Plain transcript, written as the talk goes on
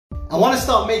I want to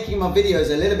start making my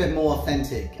videos a little bit more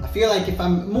authentic. I feel like if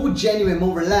I'm more genuine,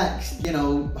 more relaxed, you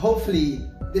know, hopefully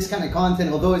this kind of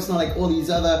content, although it's not like all these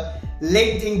other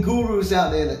LinkedIn gurus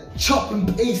out there that chop and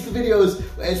paste the videos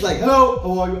where it's like, hello,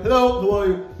 how are you? Hello, how are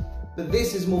you? But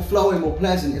this is more flowing, more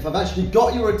pleasant. If I've actually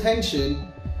got your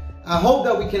attention, I hope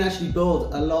that we can actually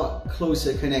build a lot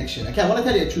closer connection. Okay, I want to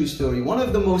tell you a true story. One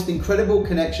of the most incredible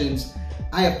connections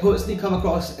I have personally come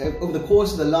across over the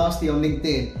course of the last year on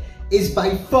LinkedIn is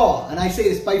by far, and I say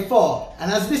this by far,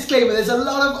 and as a disclaimer, there's a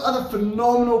lot of other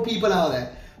phenomenal people out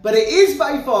there, but it is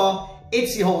by far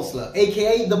Itzy Holzler,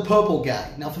 aka the Purple Guy.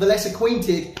 Now, for the less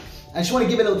acquainted, I just want to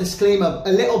give a little disclaimer,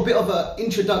 a little bit of an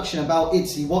introduction about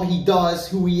Itzy, what he does,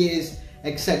 who he is,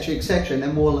 etc., etc., and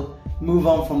then we'll move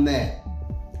on from there.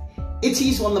 Itzy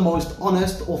is one of the most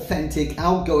honest, authentic,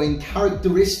 outgoing,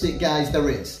 characteristic guys there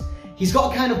is. He's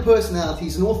got a kind of personality.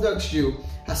 He's an Orthodox Jew,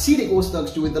 Hasidic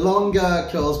Orthodox Jew with the longer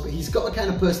curls, but he's got a kind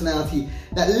of personality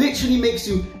that literally makes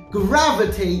you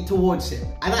gravitate towards him.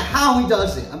 And how he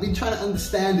does it, I've been trying to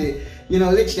understand it. You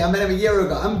know, literally, I met him a year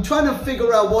ago. I'm trying to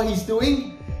figure out what he's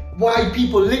doing, why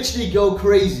people literally go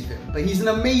crazy for him. But he's an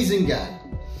amazing guy.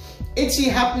 Itzy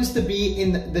happens to be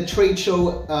in the trade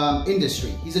show industry.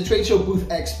 He's a trade show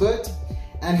booth expert,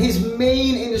 and his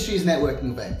main industry is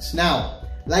networking events. Now,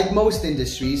 like most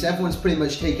industries, everyone's pretty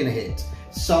much taken a hit.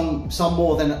 Some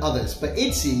more than others. But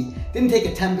Itzy didn't take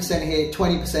a 10% hit,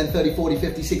 20%, 30, 40,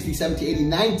 50, 60, 70, 80,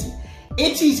 90.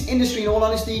 Itzy's industry, in all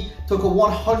honesty, took a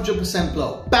 100%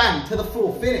 blow. Bang, to the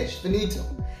floor, finished, finito.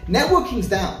 Networking's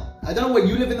down. I don't know where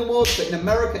you live in the world, but in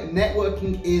America,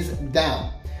 networking is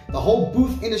down. The whole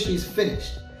booth industry is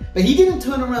finished. But he didn't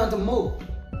turn around to mope.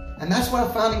 And that's what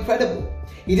I found incredible.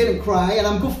 He didn't cry, and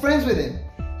I'm good friends with him.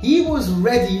 He was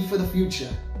ready for the future.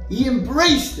 He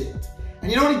embraced it. And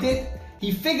you know what he did?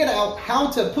 He figured out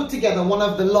how to put together one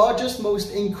of the largest,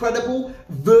 most incredible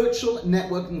virtual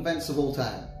networking events of all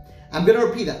time. I'm going to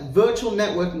repeat that, virtual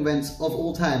networking events of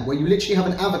all time, where you literally have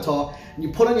an avatar and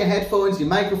you put on your headphones, your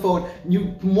microphone, and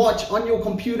you can watch on your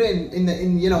computer in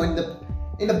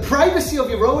the privacy of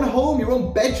your own home, your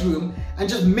own bedroom, and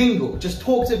just mingle, just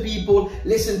talk to people,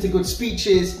 listen to good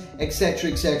speeches,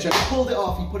 etc., etc. He pulled it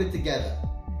off, he put it together.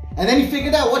 And then he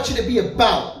figured out what should it be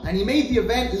about. And he made the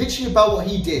event literally about what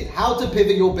he did, how to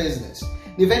pivot your business.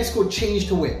 The event's called Change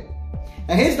to Win.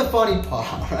 Now here's the funny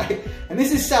part, right? And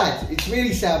this is sad, it's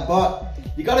really sad, but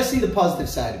you gotta see the positive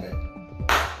side of it.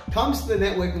 Comes to the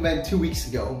networking event 2 weeks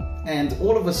ago, and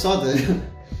all of a sudden,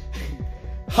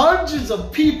 hundreds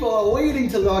of people are waiting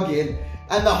to log in,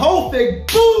 and the whole thing,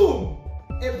 boom,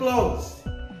 it blows.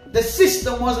 The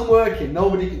system wasn't working,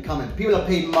 nobody could come in. People are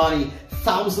paying money,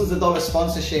 thousands of dollars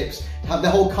sponsorships, have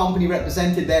their whole company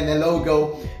represented there in their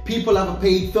logo. People have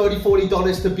paid $30,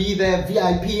 $40 to be there,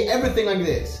 VIP, everything like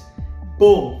this.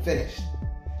 Boom, finished.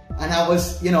 And I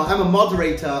was, you know, I'm a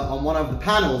moderator on one of the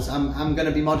panels. I'm going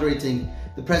to be moderating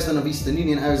the president of Eastern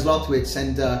Union, Aris Lotwitz,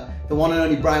 and the one and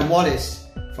only Brian Wallace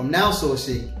from Now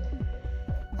Sourcing.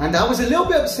 And I was a little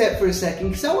bit upset for a second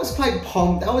because I was quite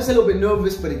pumped. I was a little bit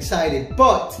nervous but excited.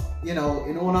 But, you know,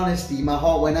 in all honesty, my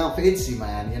heart went out for Itzy,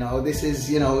 man. You know, this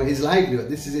is, you know, his livelihood.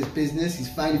 This is his business.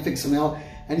 He's finally fixed something out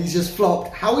and he's just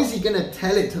flopped. How is he going to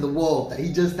tell it to the world that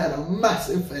he just had a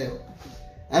massive fail?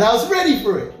 And I was ready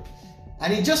for it.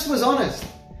 And he just was honest.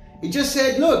 He just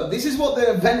said, look, this is what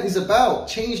the event is about.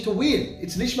 Change to win.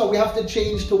 It's literally about we have to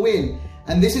change to win.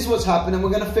 And this is what's happened and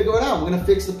we're going to figure it out. We're going to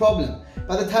fix the problem.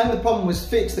 By the time the problem was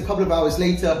fixed a couple of hours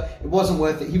later, it wasn't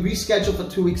worth it. He rescheduled for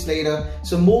 2 weeks later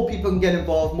so more people can get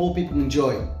involved, more people can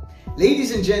join.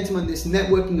 Ladies and gentlemen, this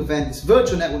networking event, this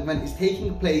virtual networking event is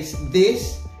taking place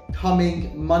this coming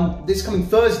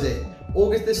Thursday,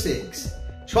 August the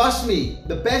 6th. Trust me,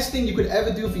 the best thing you could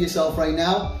ever do for yourself right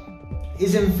now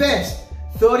is invest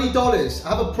 $30. I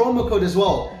have a promo code as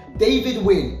well, David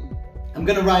Win. I'm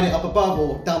going to write it up above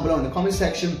or down below in the comment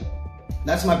section.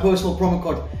 That's my personal promo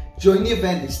code. Join the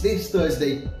event, it's this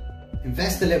Thursday.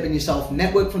 Invest a little bit in yourself,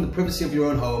 network from the privacy of your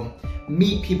own home,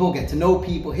 meet people, get to know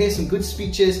people, hear some good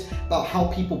speeches about how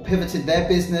people pivoted their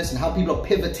business and how people are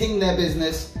pivoting their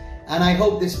business. And I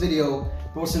hope this video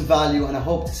brought some value, and I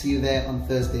hope to see you there on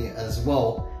Thursday as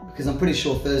well, because I'm pretty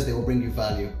sure Thursday will bring you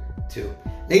value too.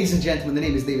 Ladies and gentlemen, the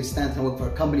name is David Stanton. I work for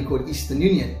a company called Eastern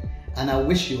Union, and I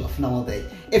wish you a phenomenal day.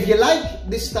 If you like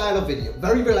this style of video,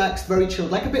 very relaxed, very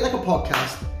chilled, like a bit like a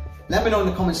podcast, let me know in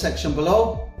the comment section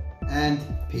below, and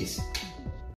peace.